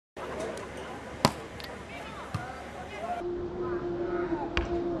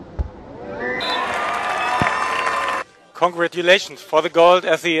Congratulations for the gold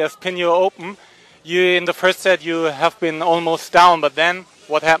at the Espinho Open. In the first set you have been almost down, but then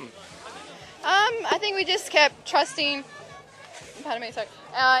what happened? I think we just kept trusting,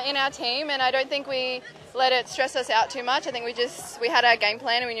 in our team, and I don't think we let it stress us out too much. I think we had our game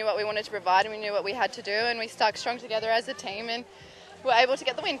plan and we knew what we wanted to provide and we knew what we had to do, and we stuck strong together as a team and were able to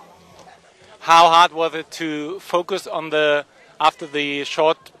get the win. How hard was it to focus on after the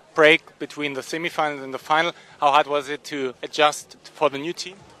short break between the semi-final and the final? How hard was it to adjust for the new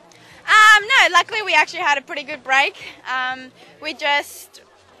team? No, luckily we actually had a pretty good break. We just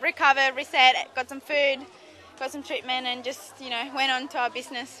recovered, reset, got some food, got some treatment, and just went on to our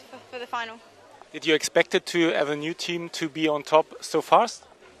business for the final. Did you expect it to, as a new team, to be on top so fast?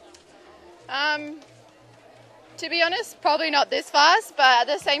 To be honest, probably not this fast, but at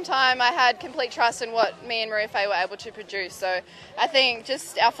the same time I had complete trust in what me and Maria Faye were able to produce. So I think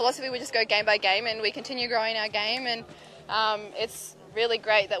just our philosophy, we just go game by game and we continue growing our game, and it's really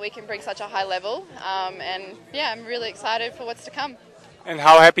great that we can bring such a high level, and yeah, I'm really excited for what's to come. And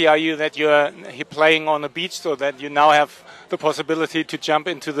how happy are you that you're playing on a beach, so that you now have the possibility to jump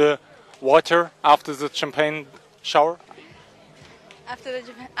into the water after the champagne shower? After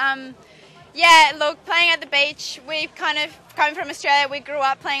the yeah, look, playing at the beach, we've kind of come from Australia, we grew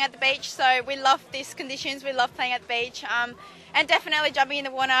up playing at the beach, so we love these conditions, we love playing at the beach, and definitely jumping in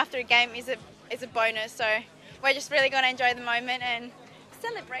the water after a game is a bonus, so we're just really going to enjoy the moment and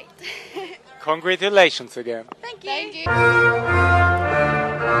celebrate. Congratulations again. Thank you. Thank you.